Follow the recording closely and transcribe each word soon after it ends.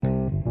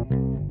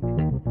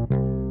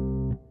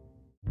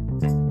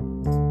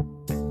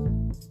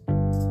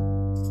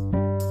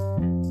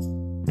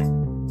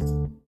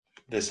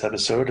This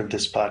episode of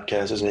This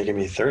Podcast Is Making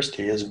Me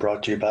Thirsty is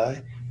brought to you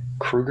by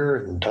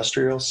Kruger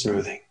Industrial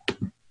Smoothing.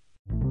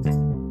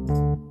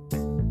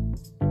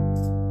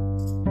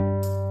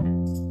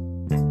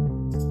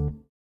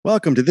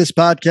 Welcome to This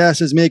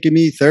Podcast Is Making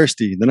Me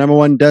Thirsty, the number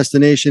one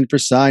destination for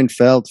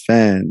Seinfeld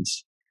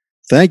fans.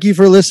 Thank you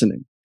for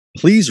listening.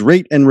 Please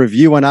rate and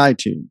review on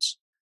iTunes.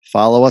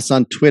 Follow us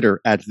on Twitter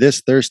at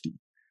This Thirsty.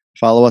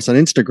 Follow us on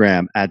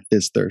Instagram at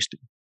This Thirsty.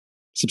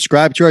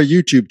 Subscribe to our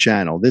YouTube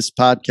channel. This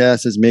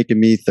podcast is making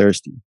me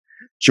thirsty.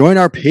 Join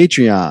our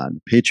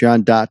Patreon,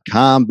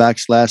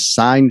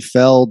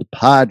 patreon.com/Seinfeld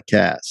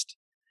podcast.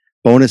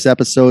 Bonus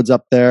episodes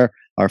up there.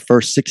 Our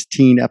first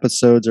 16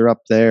 episodes are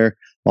up there.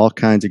 All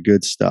kinds of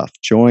good stuff.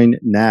 Join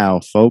now,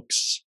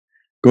 folks.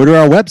 Go to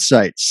our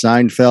website,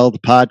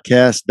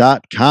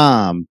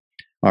 seinfeldpodcast.com.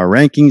 Our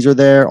rankings are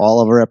there. All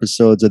of our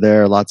episodes are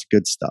there. Lots of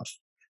good stuff.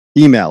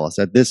 Email us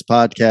at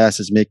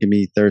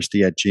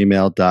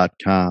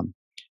thispodcastismakingmethirsty@gmail.com.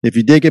 If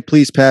you dig it,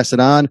 please pass it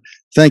on.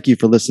 Thank you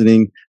for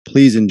listening.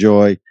 Please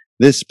enjoy.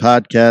 This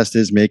podcast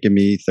is making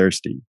me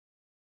thirsty.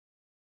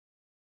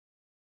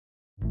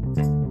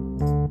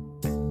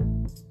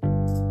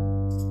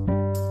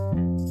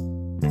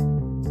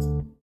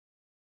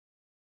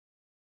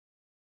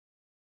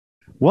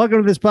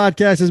 Welcome to This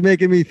Podcast Is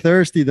Making Me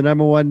Thirsty, the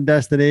number one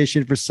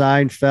destination for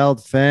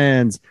Seinfeld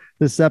fans.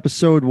 This is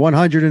episode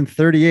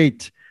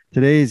 138.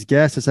 Today's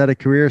guest has had a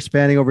career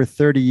spanning over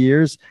 30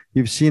 years.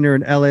 You've seen her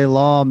in LA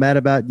Law, Mad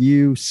About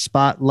You,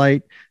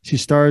 Spotlight. She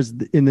stars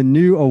in the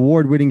new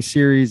award-winning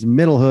series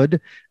Middlehood.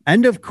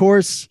 And of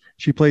course,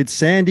 she played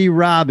Sandy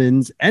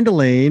Robbins and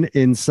Elaine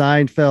in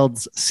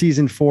Seinfeld's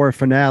season 4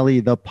 finale,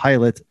 The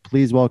Pilot.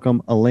 Please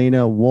welcome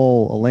Elena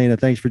Wohl. Elena,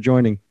 thanks for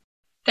joining.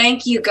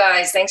 Thank you,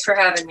 guys. Thanks for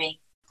having me.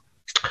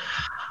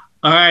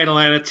 All right,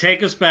 Elena,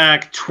 take us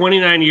back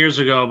 29 years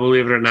ago,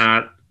 believe it or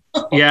not.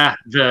 Yeah,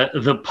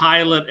 the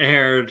pilot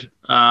aired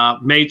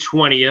May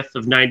 20th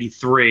of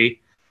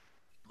 93.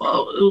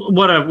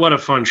 What a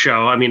fun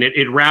show. I mean,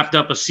 it wrapped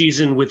up a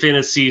season within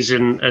a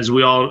season, as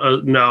we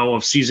all know,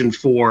 of season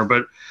 4.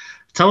 But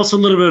tell us a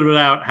little bit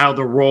about how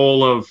the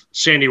role of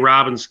Sandy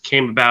Robbins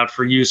came about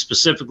for you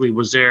specifically.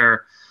 Was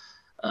there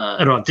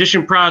an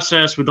audition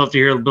process? We'd love to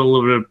hear a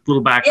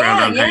little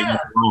background on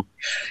that.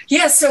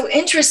 Yeah, so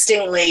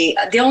interestingly,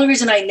 the only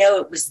reason I know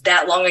it was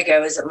that long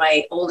ago is that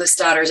my oldest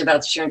daughter is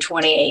about to turn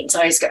 28. So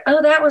I just go,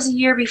 oh, that was a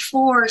year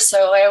before.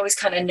 So I always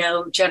kind of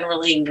know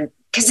generally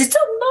because it's a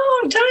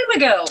long time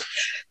ago.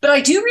 But I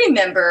do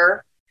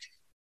remember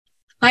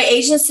my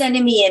agent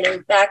sending me in,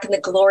 and back in the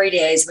glory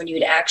days when you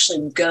would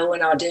actually go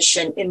and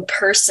audition in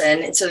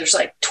person. And so there's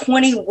like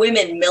 20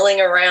 women milling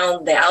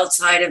around the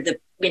outside of the,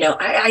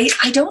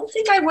 I don't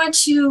think I went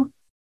to,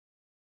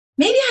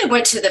 maybe I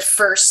went to the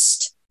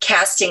first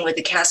casting with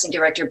the casting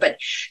director, but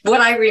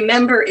what I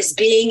remember is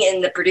being in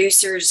the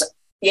producer's,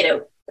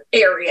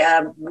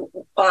 area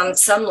on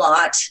some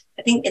lot,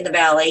 I think in the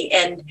Valley,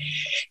 and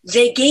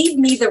they gave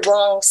me the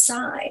wrong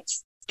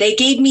sides. They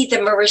gave me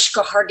the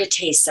Mariska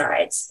Hargitay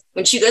sides.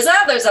 When she goes,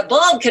 there's a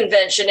bald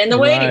convention in the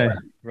waiting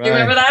room. Right. You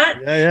remember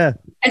that? Yeah.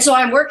 And so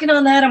I'm working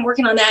on that. And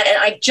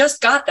I just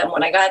got them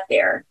when I got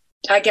there.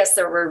 I guess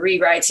there were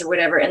rewrites or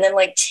whatever. And then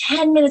like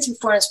 10 minutes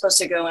before I'm supposed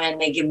to go in,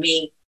 they give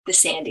me the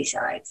Sandy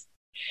sides.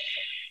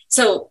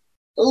 So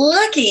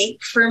lucky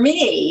for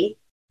me,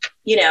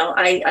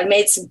 I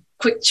made some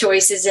quick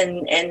choices.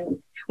 And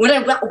when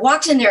I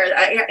walked in there,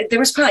 there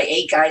was probably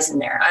 8 guys in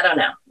there. I don't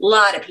know, a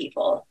lot of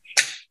people.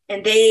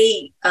 And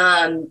and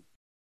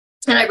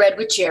I read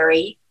with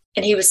Jerry,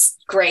 and he was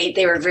great.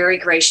 They were very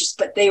gracious,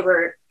 but they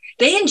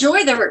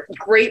enjoyed their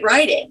great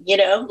writing,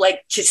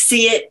 like to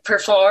see it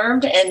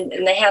performed, and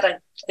they had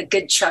a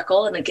good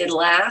chuckle and a good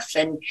laugh.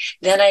 And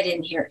then I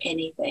didn't hear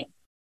anything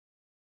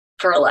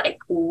for like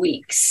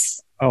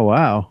weeks. Oh,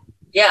 wow.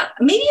 Yeah.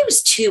 Maybe it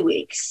was 2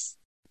 weeks.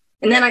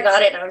 And then I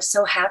got it, and I was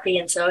so happy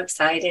and so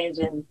excited,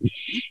 and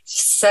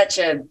such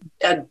a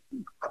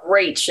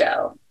great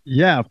show.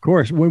 Yeah, of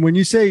course. When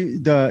you say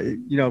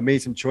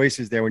made some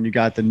choices there when you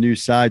got the new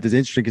sides, it's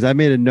interesting because I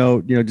made a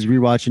note, just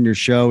rewatching your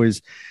show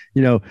is,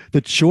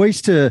 the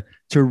choice to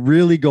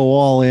really go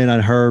all in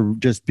on her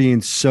just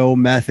being so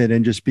method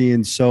and just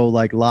being so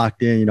like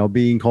locked in,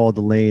 being called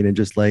Elaine and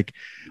just like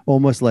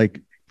almost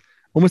like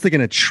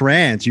in a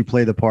trance you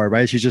play the part,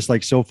 right? She's just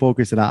like so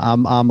focused and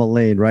I'm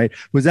Elaine, right?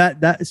 Was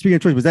that speaking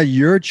of choice, was that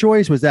your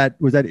choice? Was that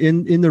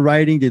in the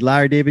writing? Did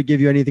Larry David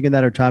give you anything in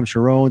that, or Tom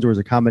Sharon's, or was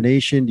it a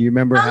combination? Do you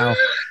remember how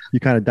you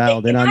kind of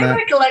dialed in on that? My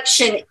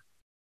recollection,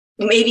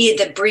 maybe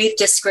the brief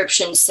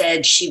description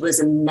said she was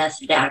a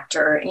method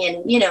actor,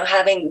 and,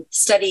 having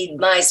studied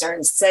Meisner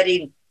and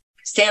studied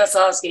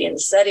Stanislavski and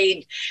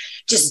studied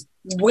just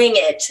wing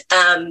it.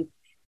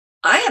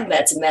 I have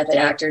met some method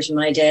actors in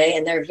my day,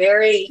 and they're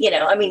very, you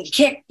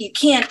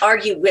can't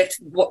argue with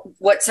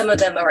what some of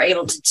them are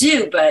able to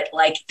do, but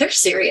like, they're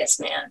serious,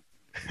 man.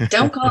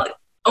 Don't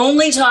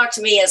only talk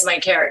to me as my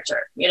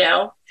character,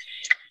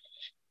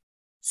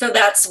 So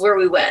that's where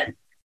we went.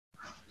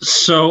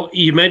 So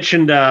you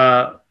mentioned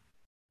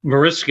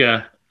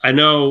Mariska. I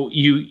know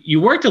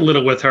you worked a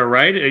little with her,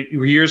 right?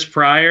 Years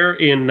prior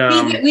in.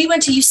 We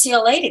went to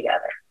UCLA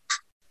together.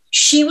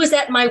 She was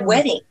at my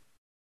wedding.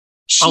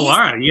 All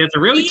right. You guys are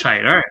really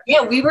tight. All right.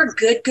 Yeah, we were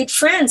good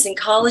friends in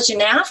college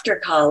and after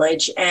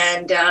college.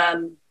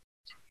 And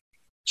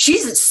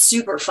she's a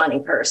super funny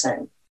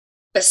person.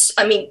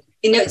 I mean,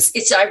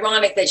 it's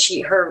ironic that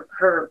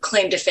her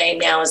claim to fame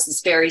now is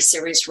this very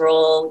serious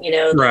role,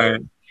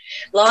 right.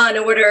 Law and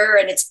Order.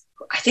 And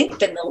I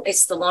think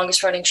it's the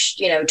longest running,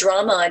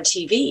 drama on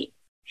TV.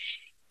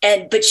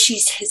 But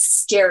she's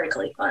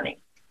hysterically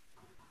funny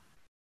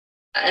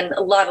and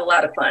a lot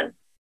of fun.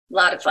 A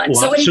lot of fun.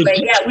 Wow. So anyway,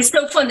 it was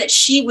so fun that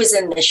she was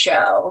in the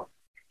show.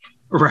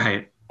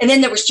 Right. And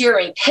then there was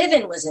Jeremy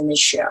Piven was in the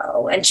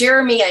show. And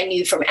Jeremy I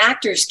knew from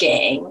Actors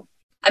Gang.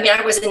 I mean,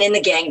 I wasn't in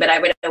the gang, but I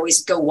would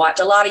always go watch.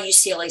 A lot of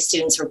UCLA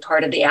students were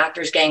part of the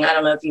Actors Gang. I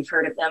don't know if you've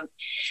heard of them.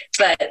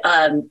 But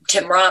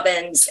Tim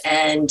Robbins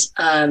and,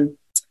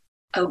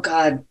 oh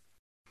God,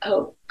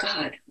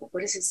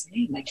 what is his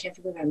name? I can't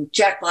think of him.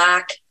 Jack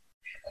Black.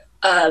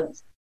 And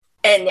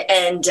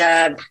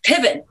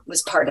Piven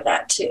was part of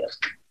that too.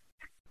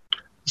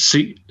 So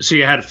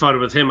you had fun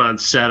with him on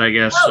set, I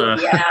guess.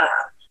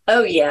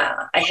 Oh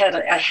yeah. I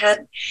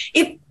had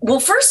it.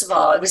 Well, first of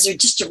all, it was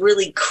just a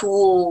really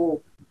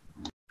cool,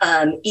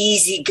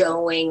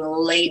 easygoing,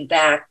 laid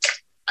back,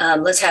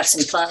 let's have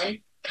some fun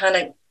kind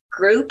of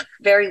group.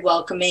 Very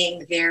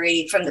welcoming,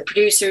 from the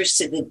producers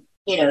to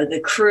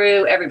the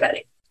crew,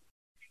 everybody.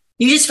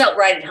 You just felt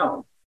right at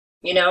home,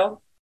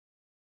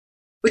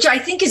 which I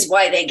think is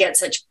why they get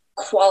such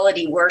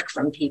quality work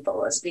from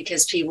people, is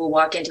because people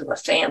walk into a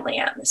family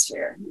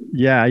atmosphere.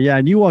 Yeah.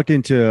 And you walked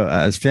into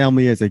as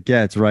family as it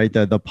gets, right?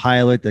 The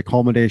pilot, the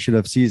culmination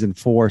of season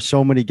 4,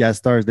 so many guest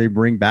stars they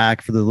bring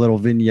back for the little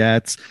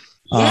vignettes.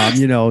 Yes.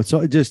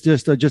 So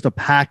just a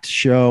packed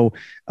show,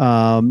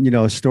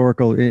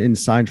 historical in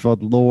Seinfeld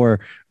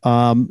lore.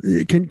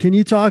 Can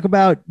you talk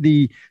about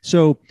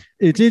so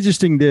it's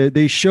interesting that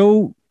they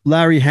show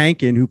Larry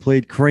Hankin, who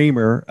played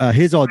Kramer,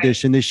 his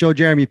audition. Right. They show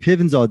Jeremy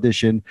Piven's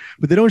audition,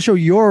 but they don't show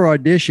your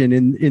audition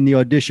in the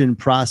audition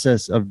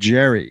process of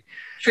Jerry.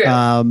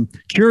 True.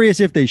 Curious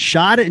if they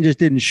shot it and just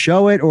didn't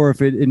show it, or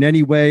if it in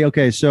any way.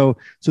 Okay, so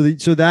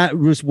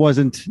that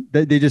wasn't.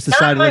 They just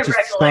decided let's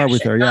just start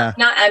with her. Yeah.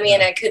 I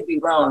mean, I could be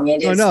wrong.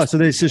 No. So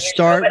they just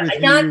start with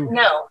you.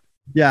 No.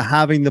 Yeah,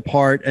 having the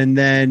part and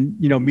then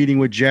meeting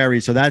with Jerry.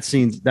 So that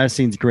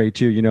scene's great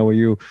too. Where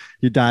you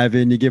dive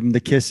in, you give him the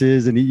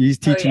kisses, and he's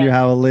teaching you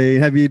how to lay.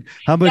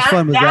 How much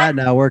fun was that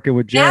now working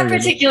with Jerry? That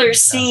particular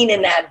scene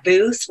in that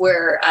booth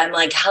where I'm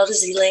like, how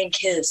does Elaine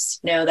kiss?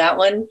 That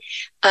one.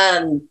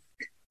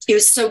 It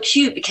was so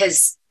cute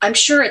because I'm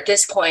sure at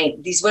this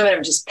point these women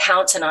are just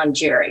pouncing on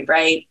Jerry,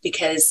 right?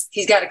 Because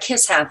he's got to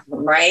kiss half of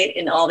them, right?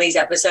 In all these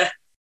episodes,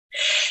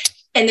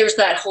 and there's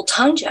that whole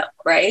tongue joke,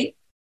 right?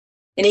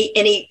 And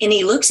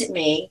he looks at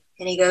me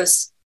and he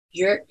goes,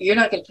 You're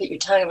not going to put your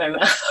tongue in my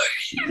mouth, are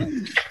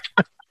you?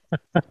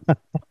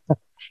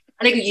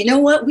 And I go, you know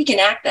what? We can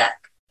act that.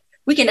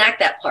 We can act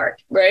that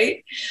part,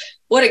 right?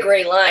 What a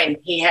great line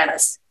he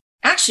has.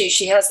 Actually,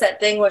 she has that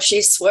thing where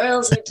she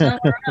swirls her tongue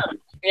around.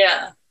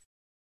 Yeah.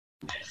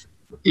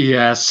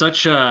 Yeah,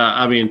 such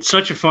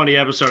a funny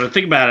episode. And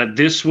think about it.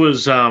 This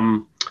was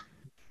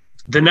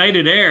the night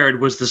it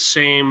aired was the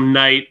same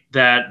night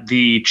that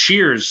the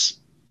Cheers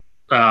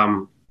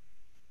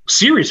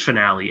series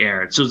finale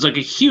aired. So it's like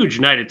a huge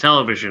night of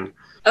television.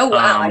 Oh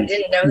wow, I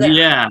didn't know that.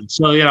 Yeah.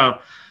 So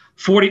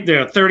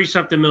 30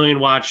 something million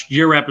watched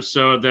your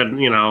episode that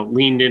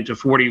leaned into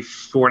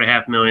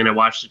 44.5 million that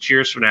watched the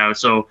Cheers finale.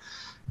 So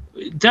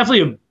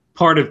definitely a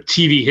part of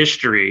TV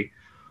history.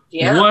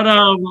 Yeah. What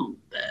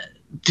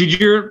did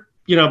your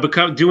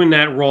become doing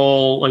that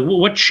role, like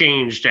what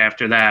changed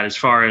after that as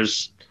far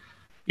as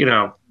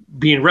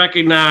being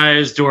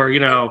recognized, or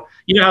how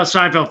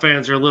Seinfeld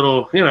fans are a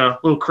little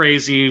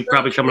crazy,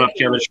 probably coming up to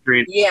you on the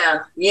street.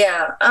 Yeah.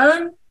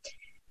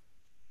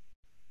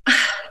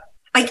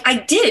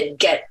 I did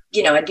get,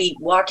 I'd be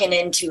walking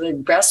into a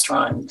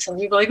restaurant, some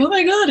people like, oh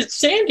my God, it's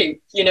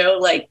Sandy,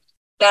 like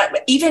that.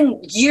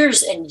 Even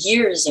years and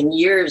years and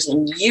years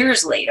and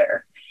years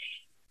later,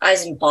 I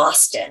was in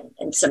Boston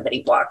and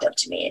somebody walked up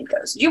to me and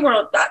goes, you're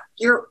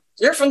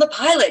from the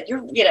pilot,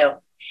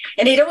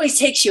 and it always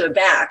takes you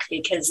aback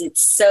because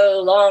it's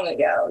so long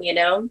ago,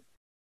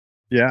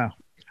 Yeah.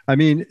 I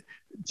mean,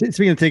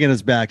 speaking of taking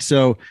us back.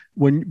 So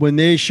when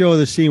they show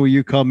the scene where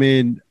you come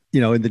in,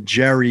 in the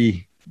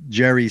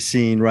Jerry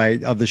scene,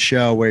 right, of the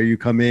show where you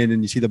come in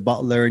and you see the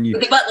butler and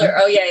the butler.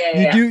 Oh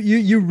yeah.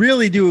 You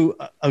really do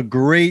a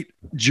great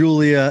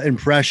Julia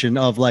impression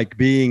of like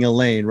being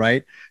Elaine,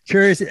 right?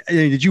 Curious,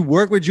 did you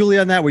work with Julia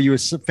on that? Were you a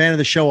fan of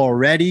the show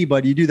already,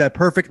 but you do that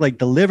perfect like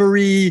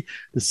delivery,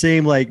 the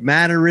same like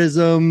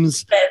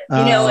mannerisms,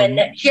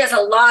 and she has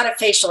a lot of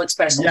facial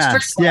expressions. Yeah,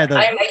 First of all,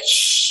 I'm a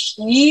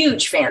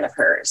huge fan of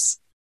hers,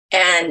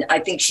 and I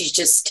think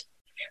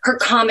her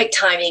comic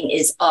timing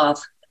is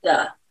off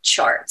the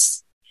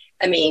charts.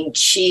 I mean,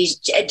 she's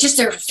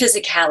just her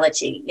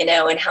physicality,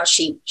 and how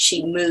she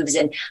moves.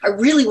 And I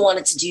really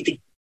wanted to do the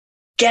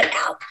get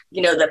out,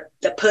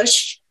 the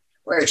push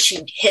where she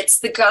hits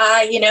the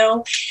guy,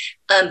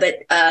 but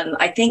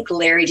I think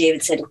Larry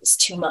David said it was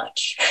too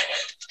much.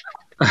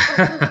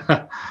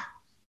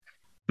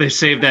 They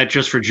saved that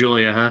just for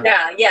Julia, huh?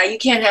 Yeah, you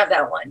can't have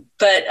that one.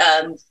 But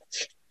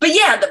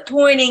yeah, the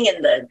pointing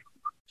and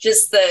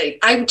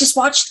I just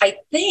watched, I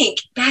think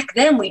back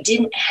then we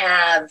didn't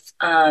have,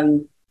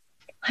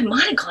 I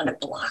might have gone to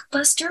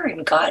Blockbuster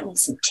and gotten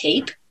some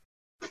tape.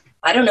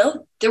 I don't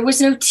know. There was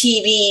no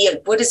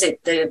TV. What is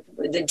it? The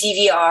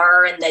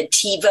DVR and the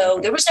TiVo.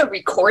 There was no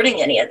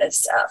recording any of this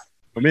stuff.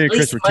 Well, me and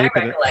Chris were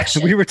taping it.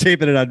 We were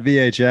taping it on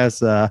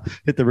VHS.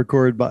 Hit the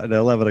record button at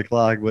 11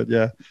 o'clock. But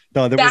yeah,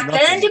 no, there back was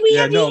nothing. Then did we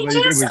have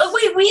VHS? Oh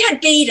wait, we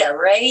had Beta,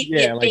 right?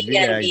 Yeah, Beta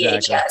and VHS.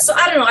 Exactly. So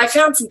I don't know. I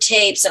found some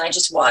tapes and I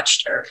just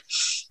watched her.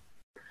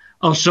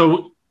 Oh,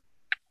 so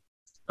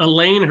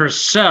Elaine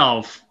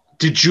herself.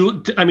 Did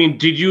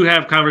you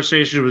have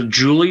conversations with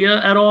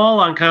Julia at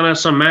all on kind of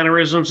some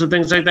mannerisms and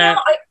things like that?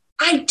 No,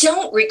 I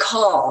don't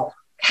recall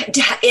at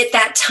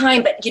that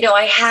time, but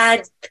I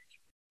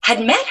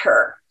had met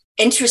her.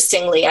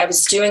 Interestingly, I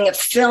was doing a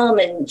film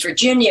in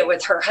Virginia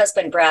with her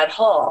husband, Brad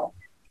Hall.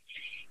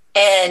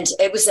 And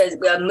it was a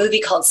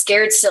movie called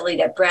Scared Silly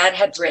that Brad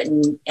had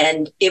written.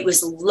 And it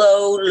was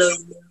low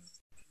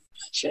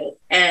budget.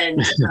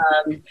 And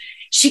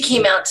she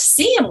came out to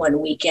see him one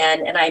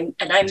weekend, and I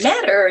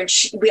met her, and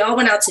we all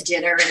went out to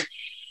dinner. And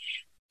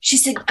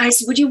I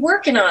said, "What are you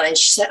working on?" And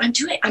she said, "I'm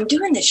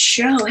doing this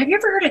show. Have you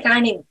ever heard of a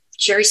guy named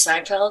Jerry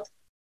Seinfeld?"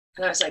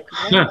 And I was like,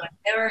 "No, I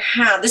never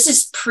have. This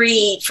is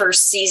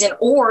pre-first season,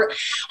 or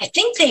I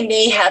think they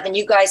may have, and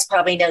you guys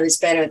probably know this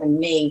better than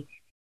me.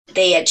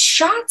 They had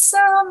shot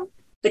some,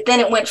 but then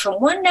it went from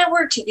one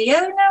network to the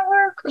other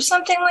network or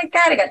something like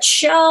that. It got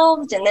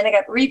shelved, and then it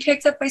got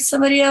repicked up by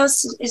somebody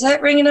else. Is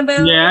that ringing a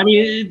bell?" Yeah, I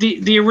mean,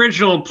 the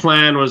original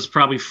plan was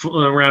probably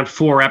around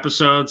 4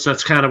 episodes.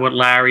 That's kind of what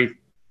Larry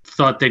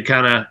thought they'd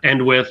kind of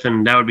end with,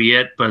 and that would be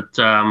it. But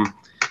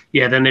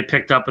then they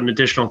picked up an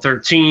additional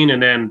 13,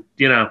 and then,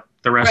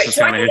 the rest is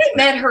kind of history. I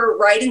met her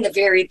right in the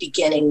very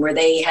beginning where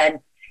they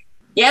had,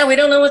 we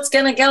don't know what's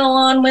going to go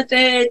on with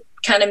it.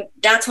 Kind of,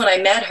 that's when I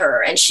met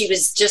her, and she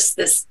was just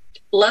this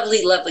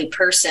lovely, lovely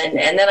person.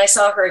 And then I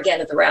saw her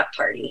again at the wrap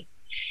party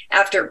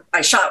after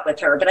I shot with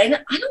her, but I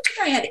don't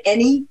think I had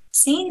any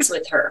scenes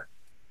with her.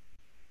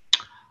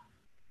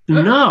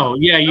 No,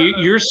 yeah,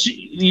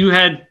 you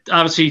had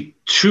obviously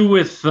 2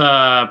 with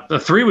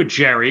 3 with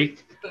Jerry,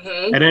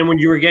 and then when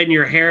you were getting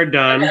your hair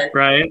done,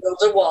 right?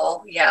 The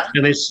wall, yeah.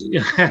 And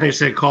they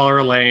said call her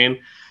Elaine,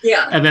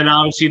 yeah. And then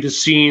obviously the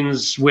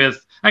scenes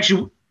with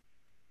you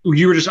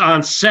were just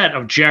on set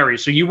of Jerry,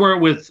 so you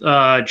weren't with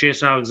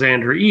Jason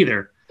Alexander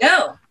either.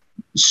 No.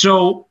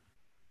 So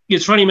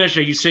it's funny you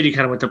mentioned that. You said you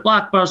kind of went to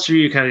Blockbuster,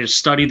 you kind of just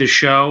studied the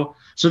show.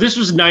 So this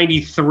was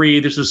 93.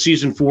 This was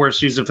season 4,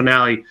 season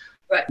finale.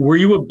 Right. Were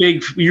you a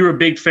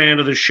big fan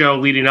of the show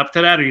leading up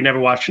to that, or you never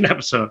watched an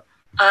episode?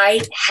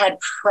 I had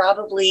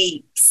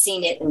probably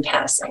seen it in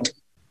passing.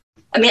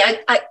 I mean,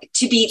 I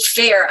to be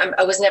fair,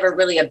 I was never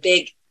really a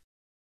big,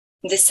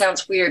 this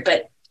sounds weird,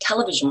 but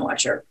television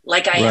watcher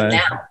like I am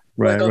now.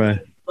 Right.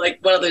 Like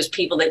one of those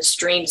people that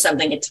stream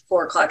something at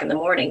 4 o'clock in the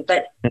morning.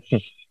 But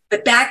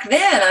back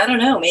then, I don't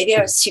know, maybe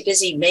I was too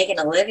busy making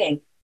a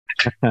living.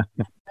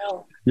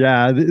 No.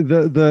 Yeah.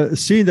 The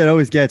scene that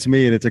always gets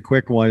me, and it's a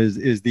quick one,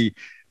 is the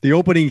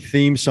opening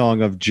theme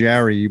song of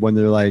Jerry, when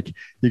they're like,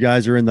 you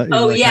guys are in the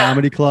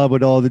comedy club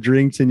with all the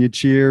drinks and you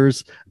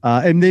cheers.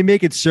 And they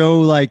make it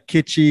so like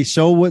kitschy,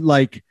 so what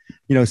like,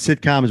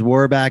 sitcoms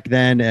were back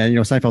then. And,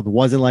 Seinfeld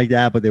wasn't like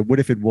that, but what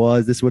if it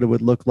was? This is what it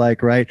would look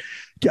like, right?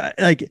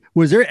 Like,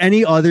 was there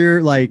any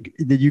other like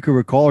that you could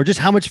recall, or just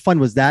how much fun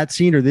was that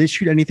scene? Or did they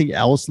shoot anything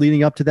else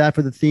leading up to that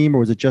for the theme? Or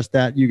was it just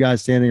that you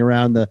guys standing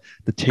around the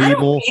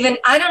table?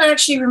 I don't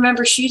actually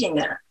remember shooting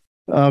that.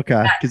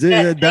 Okay, because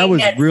that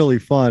was really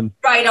fun.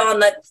 Right on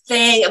the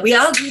thing. We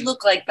all do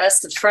look like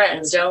best of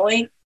friends, don't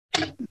we?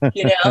 I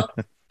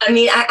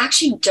mean, I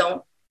actually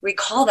don't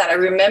recall that. I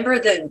remember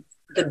the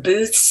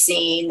booth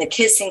scene, the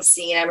kissing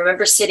scene. I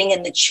remember sitting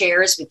in the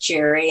chairs with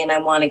Jerry, and I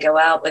want to go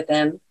out with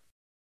him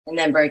and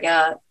then break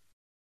up.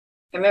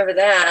 I remember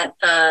that.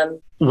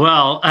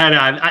 Well,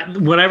 I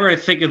whenever I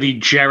think of the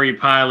Jerry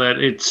pilot,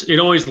 it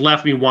always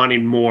left me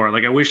wanting more.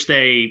 Like I wish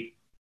they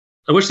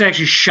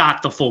actually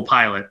shot the full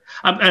pilot.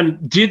 And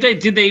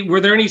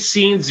were there any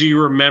scenes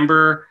you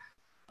remember?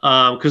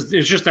 Because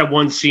there's just that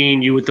one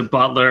scene, you with the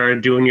butler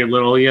doing your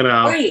little,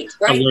 right.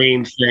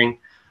 Elaine thing.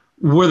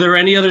 Were there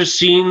any other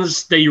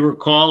scenes that you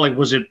recall? Like,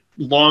 was it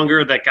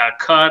longer that got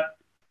cut?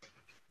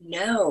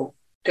 No,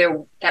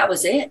 that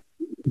was it.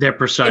 They're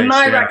precise. In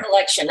my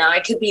recollection, now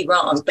I could be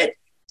wrong, but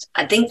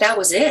I think that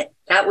was it.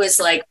 That was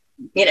like,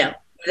 the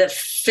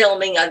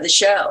filming of the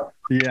show.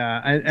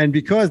 Yeah. And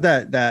because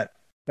that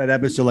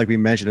episode, like we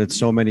mentioned, it's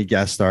so many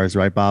guest stars,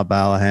 right? Bob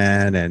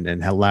Balahan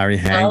and Larry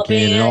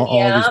Hankin and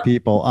all these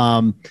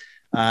people.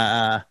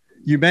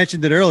 You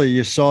mentioned it earlier.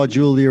 You saw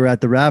Julia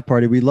at the wrap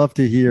party. We love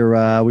to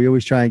hear. We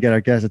always try and get our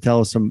guests to tell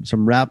us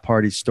some wrap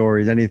party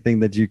stories. Anything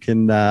that you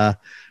can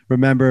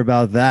remember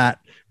about that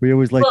We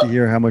always like to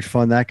hear how much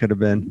fun that could have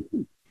been.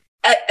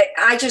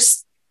 I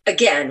just,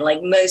 again,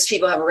 like most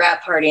people have a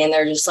wrap party and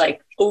they're just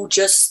like, oh,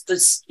 just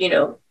this,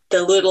 the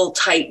little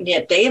tight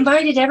knit. They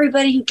invited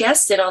everybody who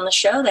guested on the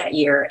show that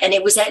year. And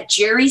it was at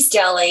Jerry's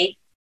Deli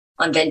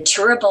on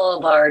Ventura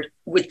Boulevard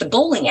with the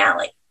bowling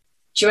alley.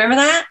 Do you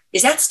remember that?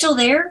 Is that still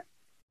there?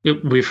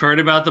 We've heard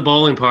about the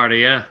bowling party,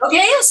 yeah. Okay,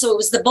 yeah. So it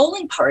was the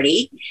bowling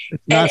party.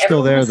 It's not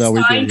still there, though.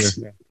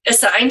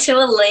 Assigned to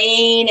a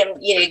lane,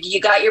 and you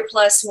got your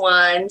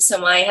 +1. So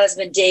my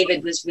husband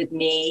David was with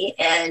me,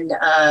 and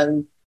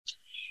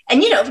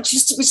it was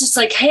just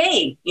like,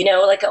 hey,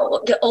 like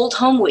the old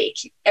home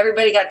week.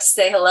 Everybody got to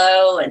say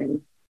hello,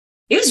 and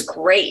it was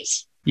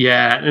great.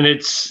 Yeah, and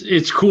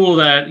it's cool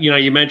that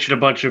you mentioned a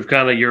bunch of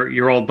kind of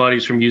your old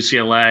buddies from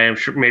UCLA. I'm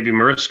sure maybe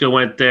Mariska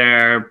went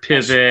there,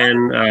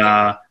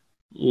 Piven,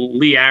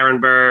 Lee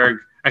Arenberg.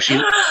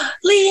 Actually,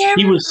 Lee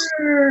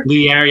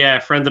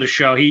Aaron, friend of the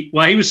show. He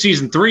was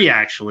season 3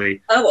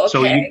 actually. Oh, okay.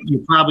 So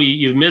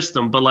you missed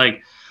him, but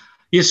like,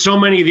 so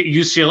many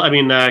UCLA. I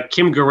mean,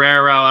 Kim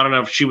Guerrero. I don't know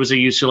if she was at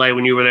UCLA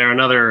when you were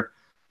there.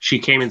 She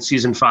came in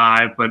season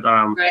 5, but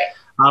right.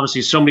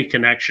 Obviously so many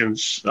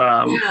connections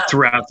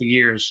throughout the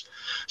years.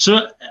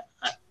 So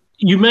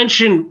you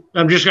mentioned.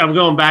 I'm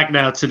going back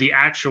now to the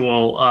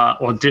actual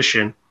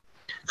audition,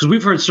 because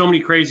we've heard so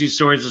many crazy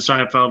stories of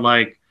Seinfeld.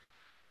 Like,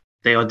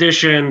 they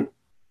auditioned.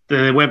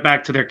 They went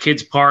back to their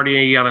kids'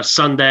 party on a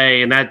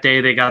Sunday, and that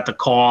day they got the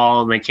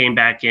call and they came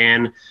back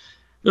in.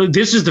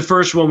 This is the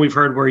first one we've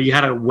heard where you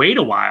had to wait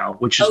a while,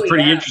 which is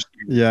pretty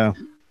interesting. Yeah.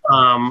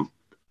 I'm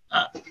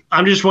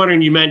just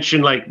wondering, you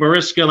mentioned like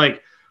Mariska,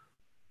 like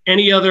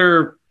any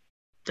other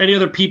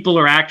people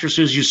or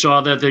actresses you saw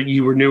that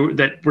you knew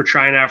that were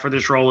trying out for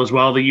this role as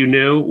well that you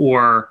knew,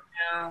 or?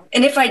 No.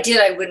 And if I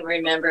did, I wouldn't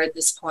remember at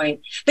this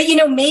point. But,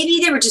 maybe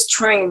they were just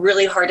trying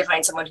really hard to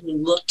find someone who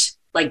looked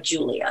like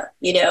Julia,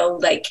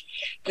 like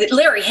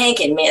Larry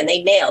Hankin, man,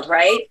 they nailed,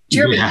 right?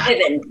 Jeremy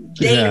Piven,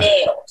 they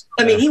nailed.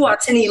 I mean, he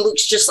walks in, he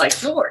looks just like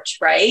George,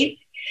 right?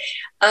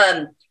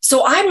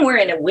 So I'm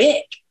wearing a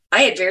wig.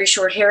 I had very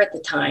short hair at the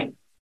time.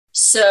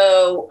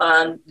 So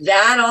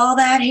all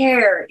that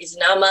hair is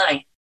not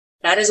mine.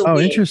 That is a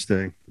wig.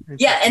 Interesting.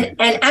 Yeah, and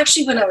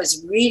actually when I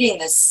was reading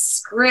the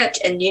script,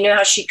 and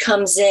how she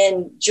comes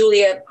in,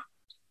 Julia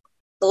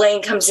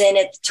Elaine comes in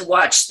to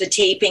watch the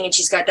taping, and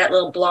she's got that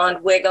little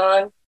blonde wig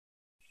on,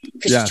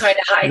 because she's trying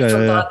to hide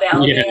from Bob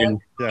Balaban.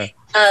 Yeah.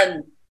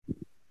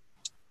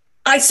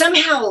 I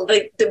somehow,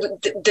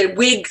 the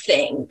wig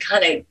thing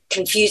kind of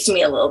confused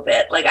me a little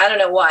bit. Like, I don't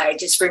know why. I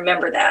just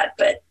remember that.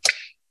 But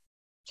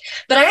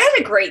I had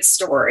a great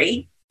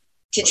story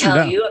to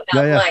tell you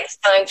about my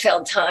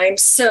Seinfeld time.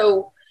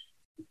 So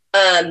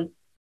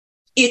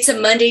it's a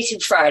Monday through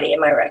Friday in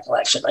my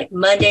recollection. Like,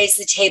 Monday's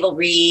the table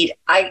read.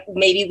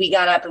 Maybe we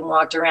got up and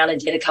walked around and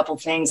did a couple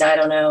things. I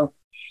don't know.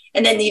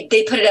 And then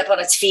they put it up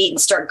on its feet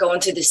and start going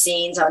through the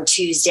scenes on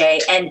Tuesday.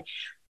 And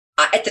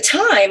at the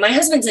time, my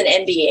husband's an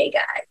NBA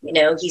guy.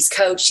 He's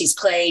coached, he's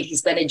played,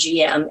 he's been a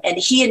GM. And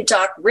he and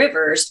Doc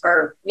Rivers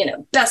are,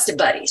 best of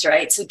buddies,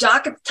 right? So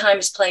Doc at the time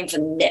is playing for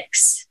the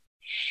Knicks.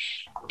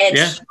 And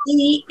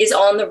he is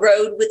on the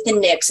road with the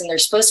Knicks, and they're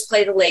supposed to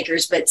play the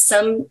Lakers. But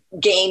some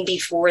game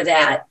before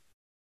that,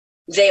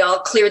 they all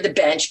cleared the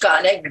bench,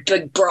 got in a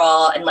big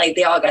brawl, and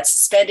they all got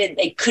suspended.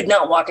 They could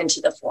not walk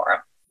into the forum.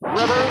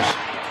 Rivers.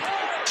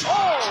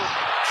 Oh,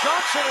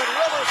 Johnson and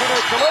Rivers in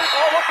a delay.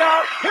 Oh, look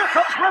out. Here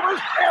comes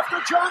Rivers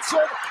after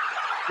Johnson.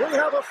 We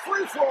have a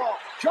free fall.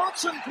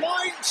 Johnson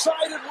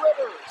blindsided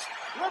Rivers.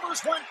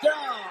 Rivers went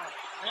down,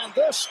 and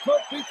this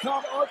could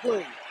become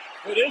ugly.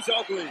 It is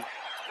ugly.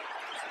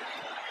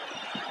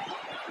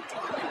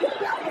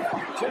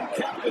 Tim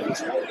Captain is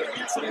holding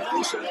Anthony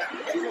Mason.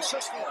 The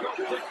assistant coach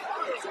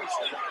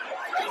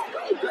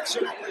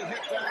accidentally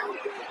hit down.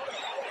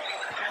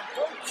 And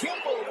Bill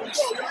Kimball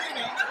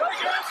restraining.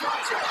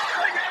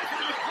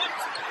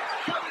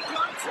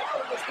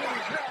 Was being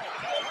held.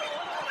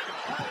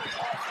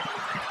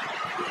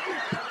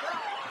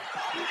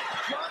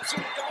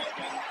 Johnson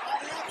diving on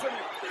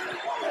Anthony.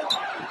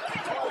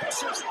 Oh, this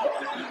is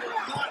one you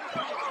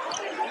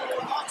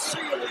will not see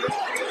in the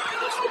NBA.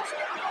 This is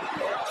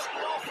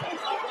awful.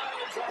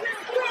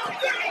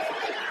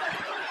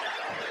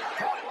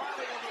 Right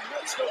in the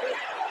midst of it,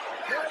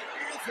 Greg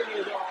Anthony,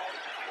 though,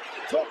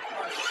 took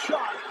a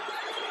shot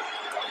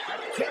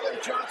at Kevin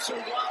Johnson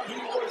while he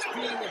was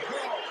being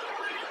held.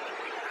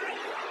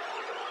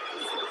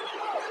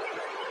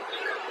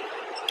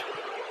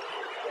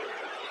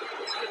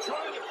 They're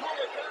trying to pull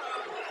it down,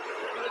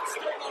 but it's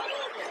still not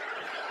over.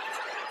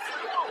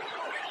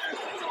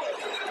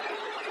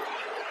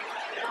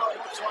 Now it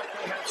looks like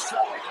they have 7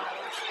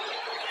 hours.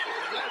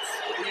 And that's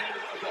the end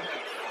of the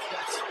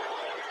half.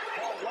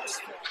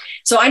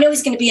 So I know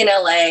he's going to be in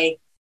LA.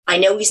 I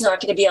know he's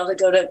not going to be able to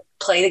go to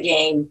play the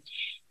game.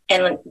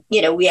 And,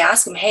 we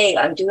ask him, hey,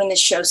 I'm doing this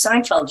show,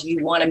 Seinfeld. Do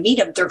you want to meet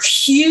him? They're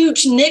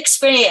huge Knicks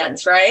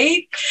fans,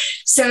 right?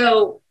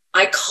 So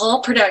I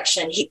call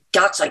production.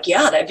 Doc's like,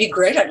 yeah, that'd be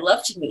great. I'd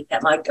love to meet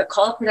them. I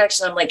call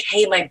production. I'm like,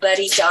 hey, my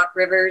buddy, Doc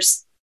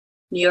Rivers,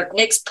 New York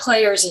Knicks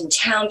players in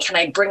town. Can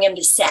I bring him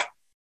to set?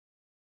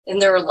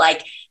 And they were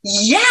like,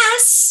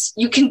 yes,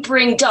 you can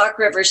bring Doc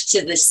Rivers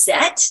to the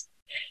set.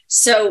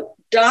 So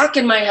Doc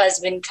and my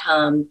husband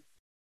come.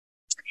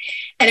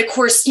 And of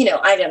course,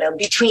 I don't know,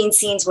 between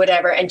scenes,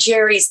 whatever. And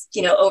Jerry's,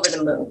 over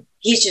the moon.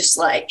 He's just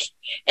like,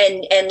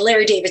 and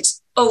Larry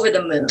David's over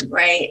the moon,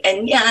 right?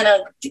 And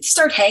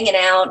start hanging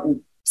out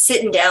and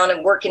sitting down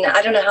and working.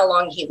 I don't know how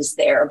long he was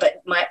there,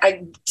 but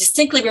I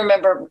distinctly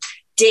remember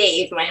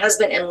Dave, my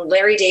husband, and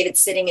Larry David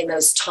sitting in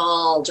those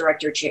tall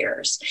director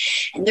chairs.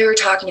 And they were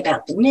talking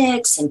about the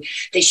Knicks and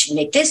they should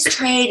make this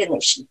trade and they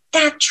should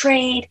that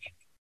trade.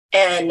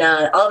 And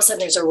all of a sudden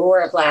there's a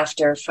roar of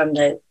laughter from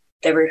the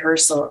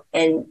rehearsal.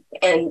 And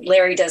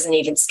Larry doesn't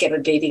even skip a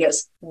beat. He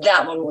goes,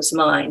 that one was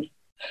mine.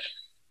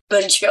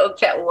 The joke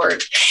that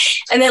worked.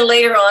 And then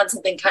later on,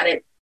 something kind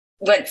of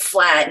went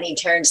flat and he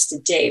turns to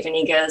Dave and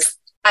he goes,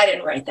 I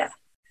didn't write that.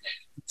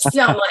 It's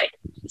not mine.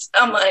 It's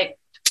not mine.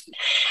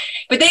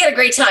 But they had a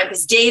great time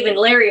because Dave and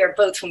Larry are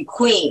both from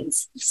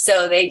Queens.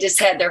 So they just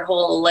had their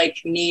whole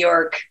New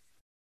York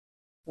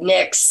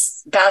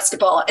Knicks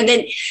basketball. And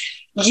then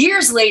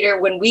years later,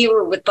 when we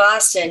were with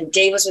Boston,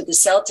 Dave was with the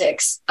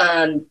Celtics.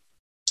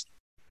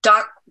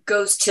 Doc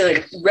goes to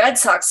a Red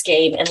Sox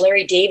game and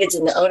Larry David's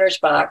in the owner's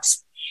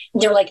box.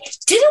 And they're like,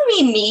 didn't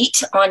we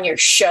meet on your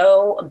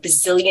show a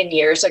bazillion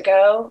years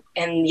ago?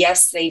 And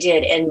yes, they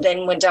did. And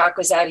then when Doc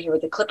was out here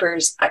with the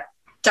Clippers,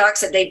 Doc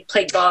said they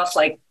played golf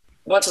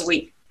once a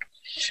week.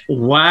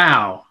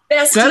 Wow.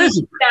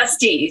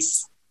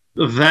 Besties.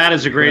 That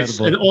is a great,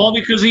 and all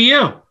because of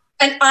you.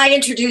 And I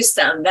introduced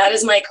them. That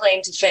is my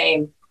claim to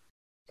fame.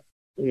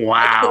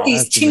 Wow. I put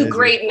these two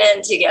great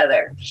men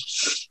together.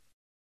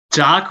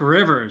 Doc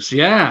Rivers.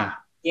 Yeah.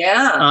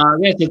 Yeah.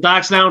 The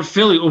Doc's now in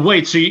Philly.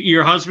 Wait, so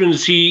your husband,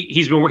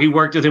 he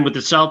worked with him with the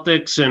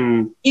Celtics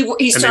and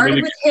he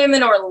started with him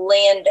in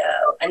Orlando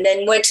and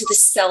then went to the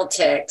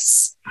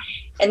Celtics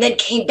and then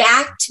came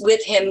back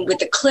with him with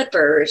the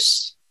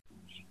Clippers.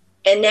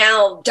 And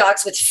now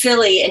Doc's with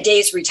Philly and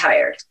Dave's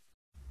retired.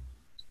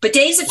 But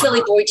Dave's a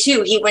Philly boy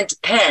too. He went to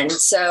Penn.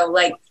 So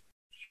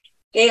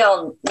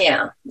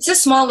it's a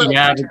small little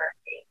fraternity.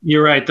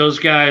 You're right. Those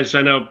guys,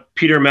 I know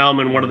Peter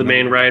Melman, one of the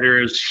main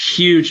writers,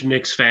 huge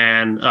Knicks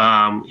fan.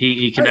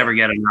 He can never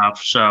get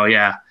enough. So,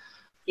 yeah.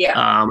 Yeah.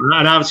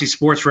 And obviously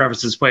sports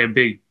references play a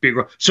big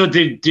role. So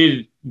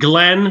did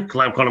Glenn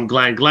Doc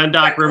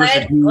Rivers?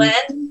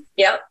 Glenn.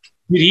 Yep.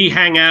 Did he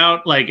hang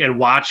out and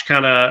watch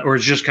or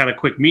just kind of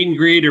quick meet and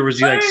greet? Or was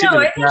he I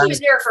think he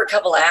was there for a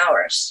couple of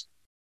hours.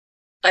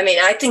 I mean,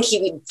 I think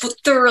he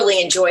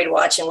thoroughly enjoyed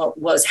watching what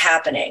was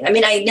happening. I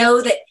mean, I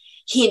know that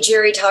he and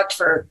Jerry talked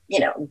for,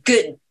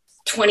 good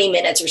 20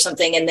 minutes or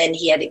something. And then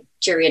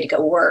Jerry had to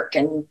go work.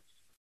 And,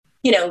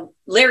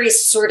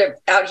 Larry's sort of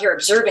out here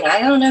observing. I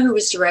don't know who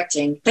was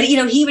directing, but,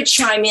 he would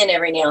chime in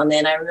every now and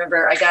then. I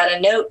remember I got a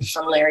note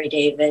from Larry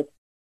David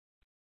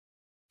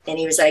and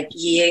he was like,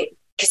 yeah,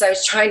 because I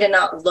was trying to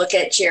not look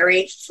at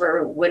Jerry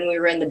for when we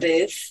were in the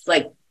booth.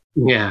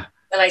 Yeah.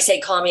 And I say,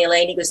 call me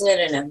Elaine. He goes,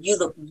 no. You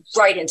look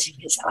right into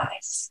his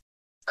eyes.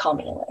 Call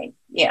me Elaine.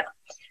 Yeah.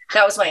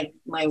 That was my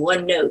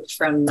one note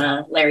from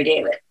Larry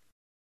David.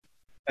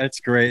 That's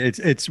great.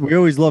 We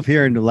always love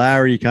hearing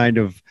Larry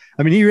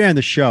he ran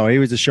the show. He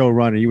was a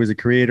showrunner. He was a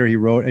creator. He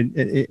wrote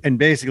and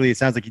basically it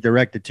sounds like he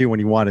directed too when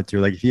he wanted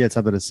to. If he had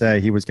something to say,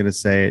 he was going to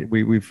say it.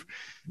 We've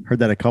heard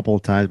that a couple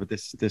of times, but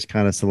this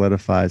kind of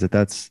solidifies it.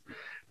 That's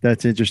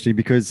interesting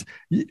because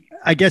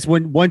I guess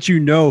once you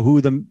know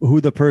who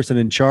the person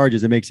in charge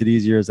is, it makes it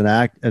easier as an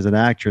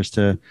actress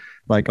to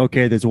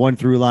okay, there's one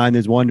through line,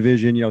 there's one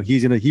vision.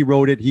 He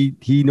wrote it.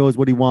 He knows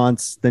what he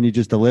wants. Then you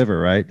just deliver,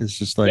 right? It's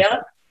just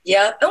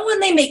yeah. And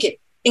when they make it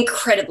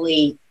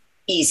incredibly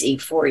easy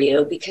for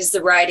you because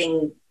the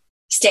writing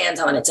stands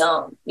on its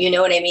own. You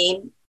know what I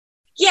mean?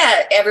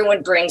 Yeah,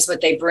 everyone brings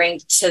what they bring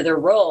to the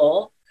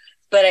role,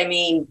 but I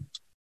know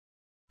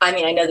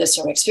this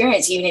from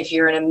experience. Even if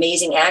you're an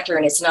amazing actor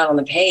and it's not on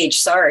the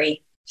page,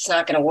 sorry, it's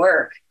not going to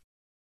work.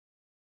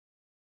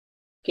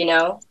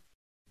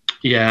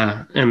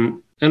 Yeah,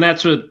 and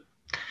that's what,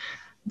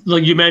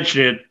 you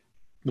mentioned it.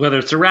 Whether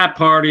it's a rap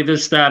party,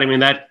 this, that. I mean,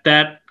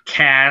 that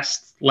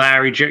cast,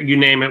 Larry, you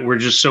name it, we're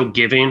just so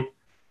giving.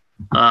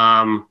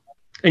 And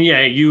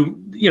yeah,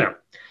 it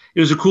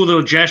was a cool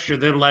little gesture.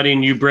 Then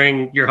letting you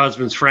bring your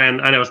husband's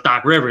friend. I know it's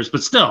Doc Rivers,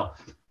 but still,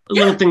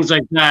 little things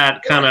like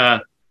that kind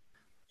of.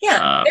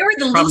 Yeah, they were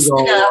loose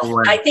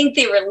enough. I think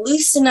they were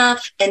loose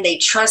enough and they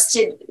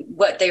trusted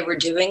what they were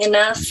doing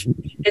enough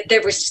that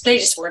they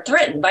just weren't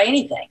threatened by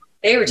anything.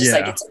 They were just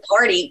it's a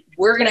party.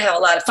 We're going to have a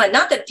lot of fun.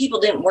 Not that people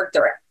didn't work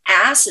their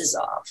asses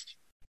off.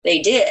 They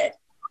did.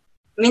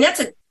 I mean, that's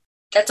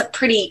a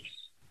pretty,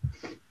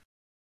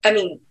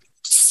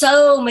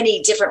 so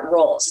many different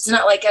roles. It's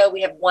not like,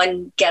 we have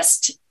one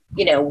guest,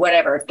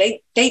 whatever.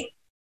 They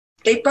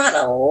brought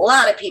a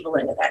lot of people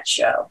into that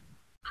show.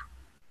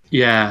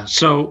 Yeah.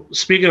 So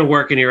speaking of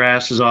working your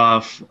asses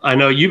off, I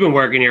know you've been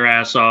working your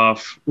ass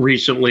off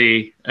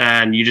recently,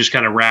 and you just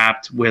kind of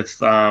wrapped with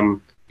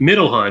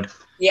Middlehood.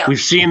 Yeah.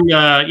 We've seen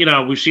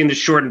the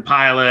shortened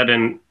pilot,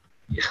 and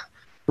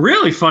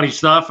really funny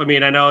stuff. I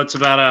mean, I know it's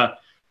about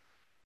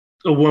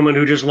a woman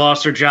who just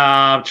lost her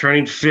job,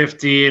 turning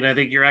 50, and I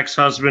think your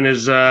ex-husband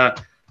is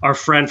our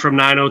friend from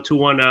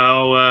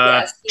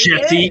 90210,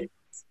 Jesse,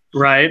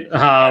 right?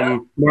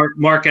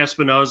 Mark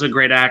Espinosa,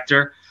 great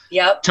actor.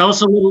 Yep. Tell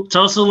us a little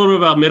bit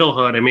about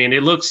Middlehood. I mean,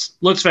 it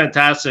looks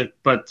fantastic,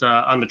 but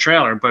on the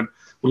trailer. But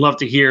we'd love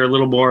to hear a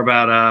little more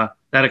about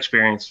that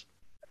experience.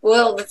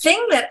 Well, the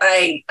thing that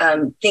I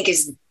think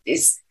is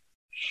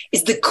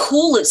the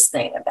coolest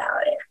thing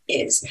about it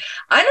is,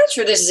 I'm not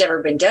sure this has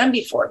ever been done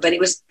before, but it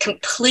was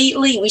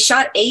we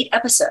shot 8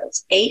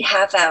 episodes, 8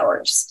 half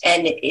hours,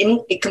 and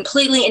it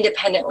completely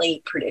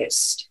independently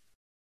produced.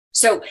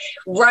 So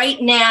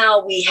right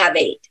now we have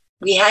 8.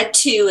 We had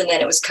 2, and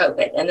then it was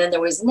COVID, and then there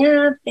was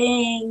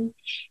nothing.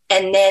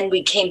 And then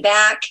we came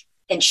back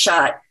and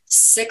shot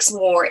 6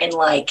 more in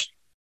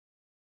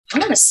I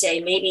want to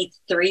say maybe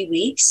 3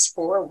 weeks,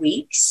 4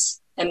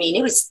 weeks. I mean,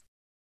 it was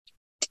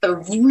a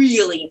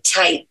really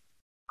tight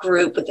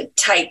group with a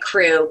tight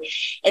crew.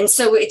 And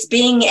so it's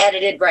being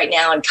edited right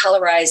now and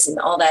colorized and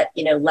all that,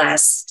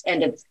 last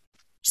end of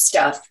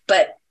stuff.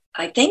 But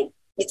I think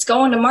it's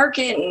going to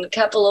market in a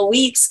couple of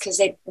weeks, because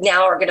they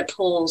now are going to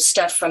pull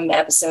stuff from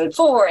episode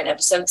 4 and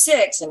episode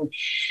 6 and,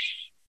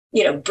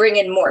 bring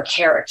in more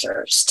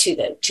characters to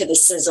the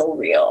sizzle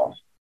reel.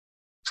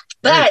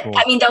 But cool.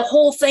 I mean, the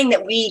whole thing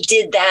that we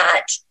did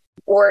that,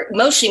 or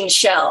mostly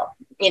Michelle,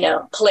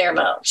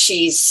 Palermo,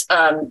 she's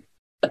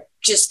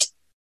just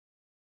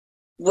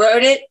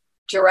wrote it,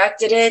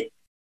 directed it,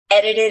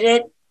 edited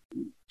it,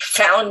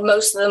 found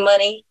most of the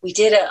money. We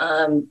did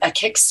a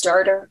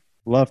Kickstarter.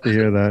 Love to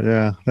hear that.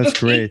 Yeah, that's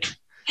great.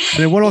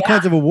 And it won all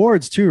kinds of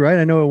awards too, right?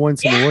 I know it won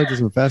some awards at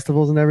some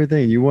festivals and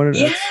everything. You won it.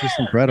 Yeah. That's just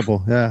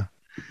incredible. Yeah.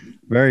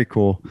 Very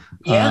cool.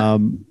 Yeah.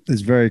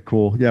 It's very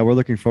cool. Yeah. We're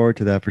looking forward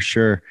to that for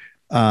sure.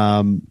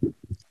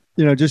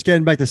 Just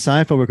getting back to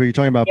Seinfeld, where you're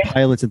talking about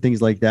pilots and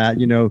things like that,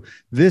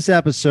 this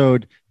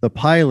episode, the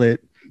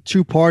pilot,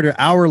 2-parter,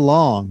 hour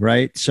long,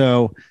 right?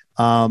 So,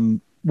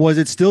 was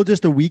it still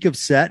just a week of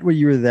set where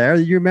you were there?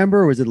 Do you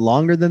remember? Or was it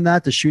longer than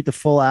that to shoot the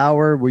full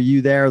hour? Were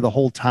you there the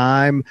whole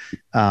time?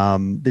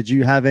 Did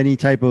you have any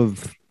type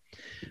of,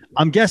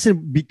 I'm guessing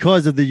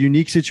because of the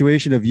unique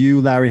situation of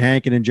you, Larry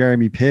Hankin, and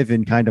Jeremy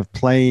Piven kind of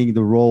playing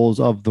the roles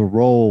of the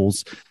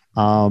roles.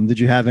 Did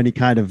you have any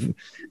kind of,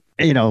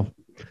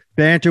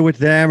 banter with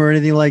them or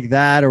anything like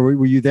that? Or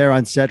were you there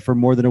on set for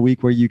more than a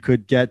week where you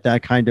could get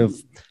that kind of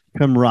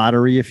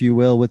camaraderie, if you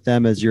will, with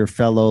them as your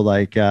fellow,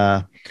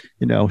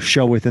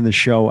 show within the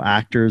show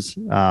actors?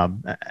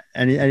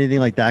 Anything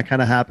like that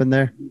kind of happened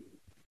there?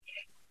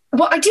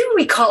 Well, I do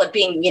recall it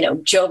being,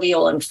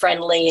 jovial and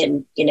friendly,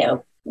 and,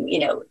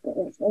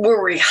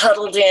 were we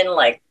huddled in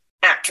like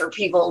actor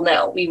people?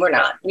 No, we were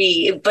not.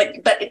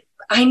 But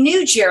I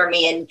knew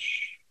Jeremy, and,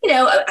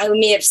 I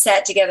may have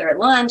sat together at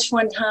lunch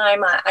one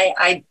time.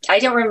 I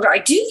don't remember. I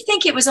do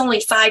think it was only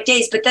 5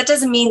 days, but that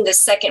doesn't mean the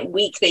second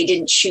week they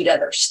didn't shoot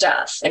other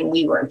stuff and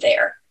we weren't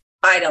there.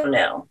 I don't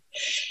know.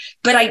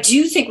 But I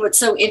do think what's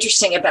so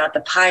interesting about the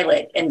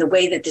pilot and the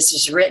way that this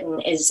is written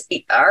is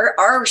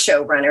our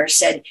showrunner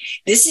said,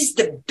 this is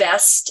the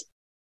best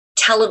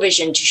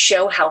television to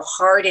show how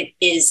hard it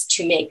is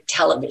to make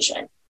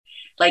television.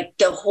 Like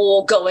the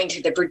whole going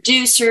to the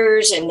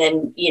producers, and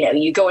then,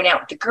 you going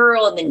out with the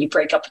girl, and then you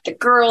break up with the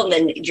girl, and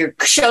then your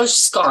show's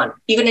just gone,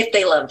 even if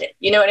they loved it.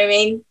 You know what I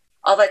mean?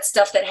 All that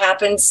stuff that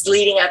happens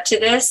leading up to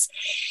this.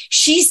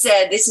 She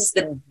said this is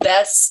the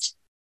best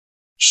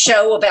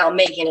show about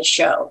making a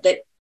show.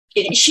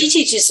 She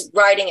teaches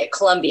writing at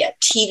Columbia,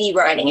 TV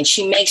writing, and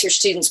she makes her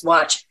students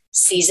watch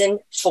season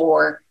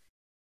 4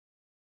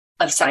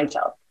 of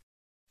Seinfeld.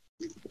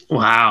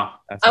 Wow.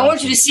 I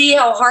want you to see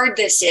how hard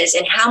this is,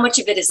 and how much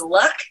of it is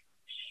luck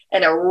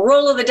and a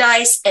roll of the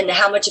dice, and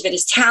how much of it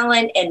is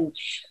talent, and,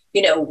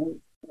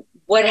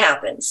 what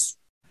happens.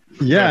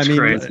 Yeah.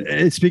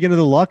 That's speaking of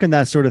the luck and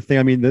that sort of thing,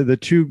 I mean, the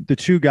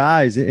two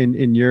guys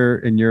in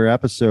your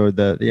episode,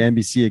 the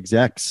NBC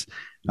execs,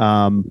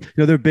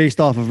 they're based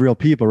off of real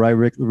people, right?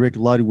 Rick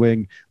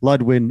Ludwin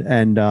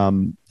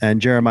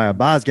and Jeremiah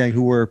Bosgang,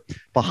 who were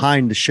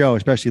behind the show.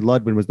 Especially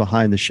Ludwin was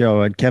behind the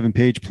show, and Kevin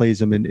Page plays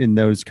them in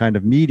those kind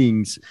of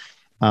meetings.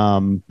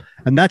 And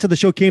that's how the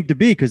show came to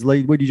be, because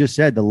like what you just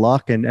said, the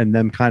luck and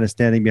them kind of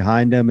standing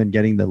behind them and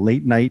getting the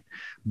late night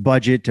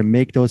budget to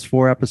make those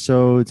 4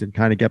 episomes and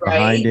kind of get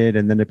behind it,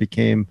 and then it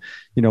became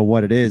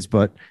what it is.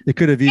 But it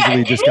could have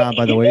easily just gone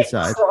by the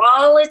wayside.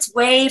 Crawl its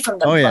way from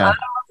the bottom of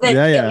it.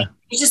 Yeah.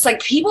 It's just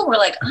like people were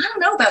like, I don't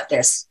know about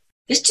this.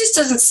 This just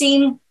doesn't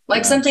seem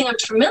like something I'm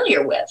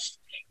familiar with.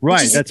 Right.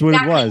 That's exactly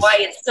what it was. Why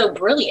it's so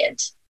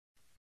brilliant.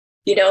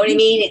 You know what I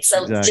mean? It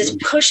just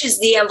pushes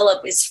the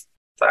envelope as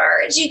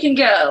far as you can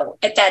go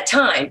at that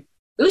time.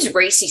 It was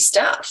racy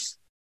stuff.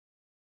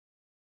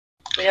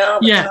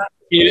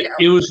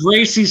 It was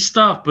racy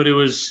stuff, but it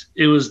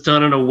was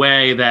done in a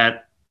way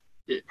that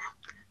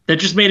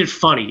just made it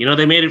funny.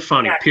 They made it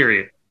funny,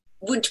 period.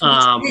 Which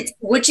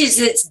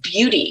is its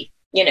beauty.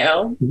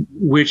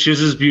 Which is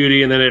his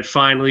beauty, and then it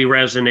finally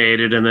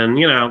resonated, and then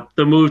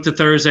the move to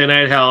Thursday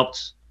night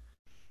helped,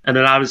 And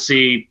then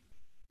obviously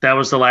that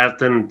was the last.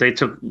 Then they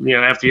took,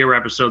 after your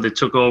episode, they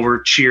took over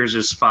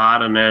Cheers'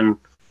 spot, and then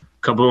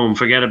kaboom,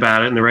 forget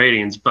about it in the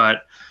ratings.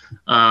 But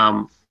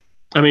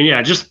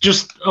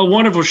just a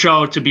wonderful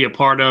show to be a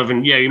part of.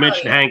 And you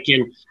mentioned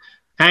Hankin.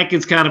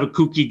 Hankin's kind of a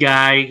kooky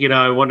guy.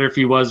 I wonder if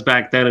he was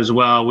back then as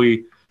well.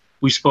 We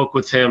spoke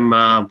with him,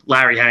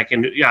 Larry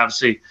Hankin,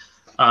 obviously.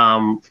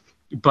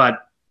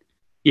 But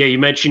you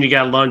mentioned you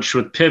got lunch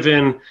with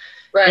Piven.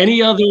 Right.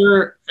 Any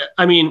other?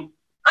 I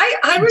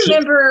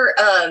remember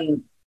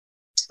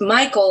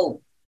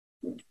Michael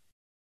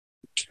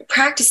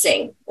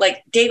practicing.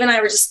 Like Dave and I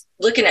were just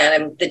looking at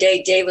him the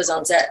day Dave was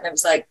on set, and I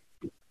was like,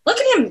 "Look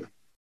at him!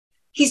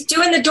 He's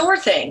doing the door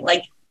thing,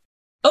 like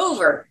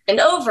over and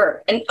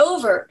over and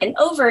over and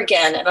over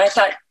again." And I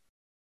thought,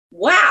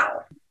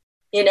 "Wow,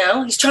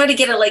 he's trying to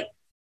get it,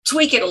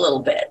 tweak it a little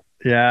bit."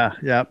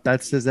 Yeah,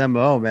 that's his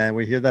MO, man.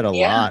 We hear that a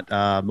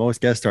lot.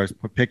 Most guest stars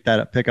pick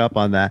up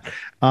on that.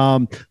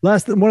 One of the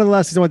last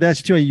things I wanted to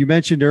ask you too. You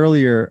mentioned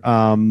earlier,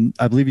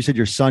 I believe you said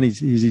your son. Is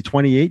he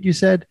 28? You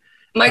said.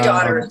 My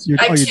daughter.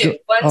 I have two.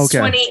 One's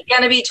 20,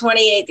 gonna be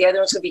 28. The other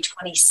one's gonna be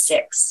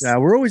 26. Yeah,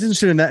 we're always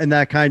interested in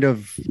that kind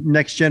of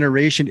next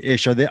generation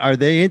ish. Are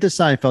they into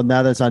Seinfeld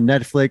now that's on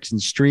Netflix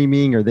and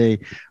streaming? Or they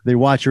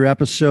watch your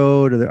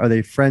episode? Are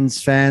they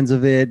fans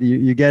of it?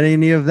 You get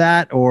any of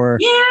that? Or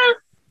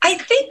I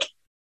think,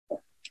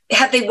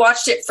 have they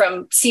watched it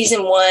from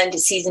season 1 to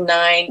season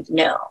 9?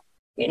 No,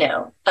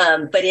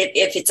 but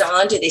if it's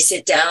on, do they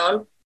sit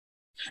down?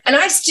 And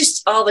I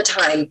just all the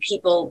time,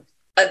 people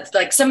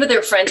some of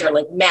their friends are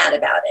mad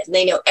about it, and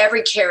they know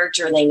every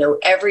character, and they know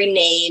every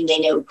name, they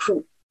know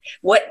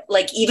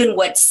even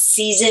what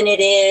season it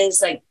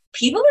is.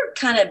 People are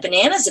kind of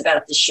bananas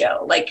about the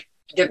show.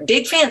 They're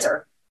big fans,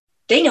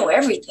 they know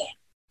everything.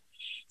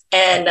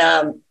 And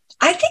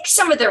I think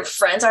some of their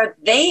friends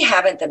they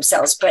haven't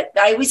themselves, but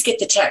I always get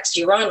the text,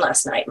 "You were on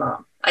last night,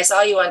 Mom. I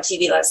saw you on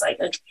TV last night."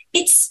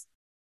 It's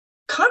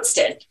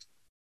constant.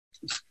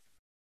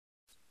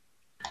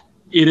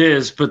 It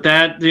is, but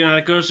that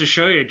it goes to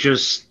show you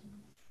just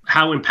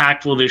how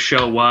impactful this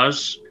show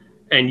was,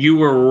 and you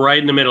were right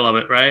in the middle of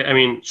it, right? I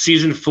mean,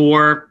 season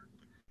 4,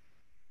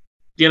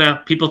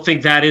 people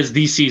think that is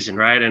the season,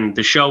 right? And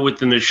the show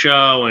within the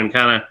show, and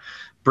kind of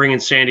bringing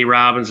Sandy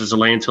Robbins as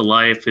Elaine to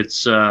life,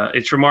 it's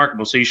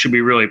remarkable. So you should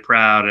be really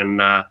proud, and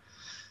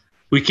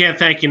we can't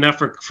thank you enough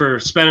for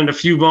spending a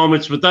few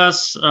moments with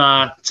us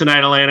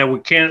tonight, Elena.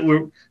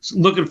 We're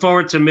looking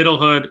forward to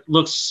Middlehood.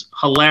 Looks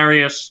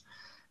hilarious.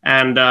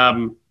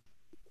 And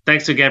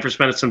thanks again for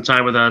spending some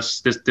time with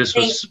us. This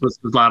was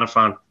a lot of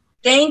fun.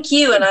 Thank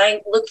you. And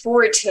I look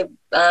forward to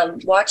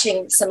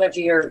watching some of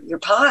your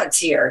pods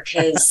here,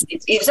 because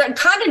it was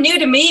kind of new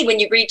to me when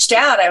you reached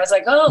out. I was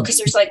like, because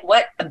there's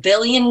 1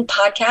 billion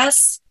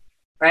podcasts,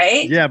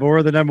 right? Yeah, but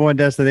we're the number 1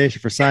 destination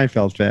for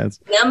Seinfeld fans.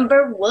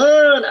 Number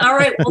 1. All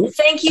right. Well,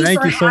 thank you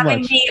for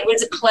having me. It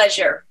was a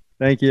pleasure.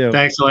 Thank you.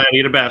 Thanks, Elena.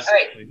 You're the best. All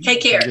right.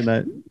 Take care. Good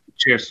night.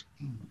 Cheers.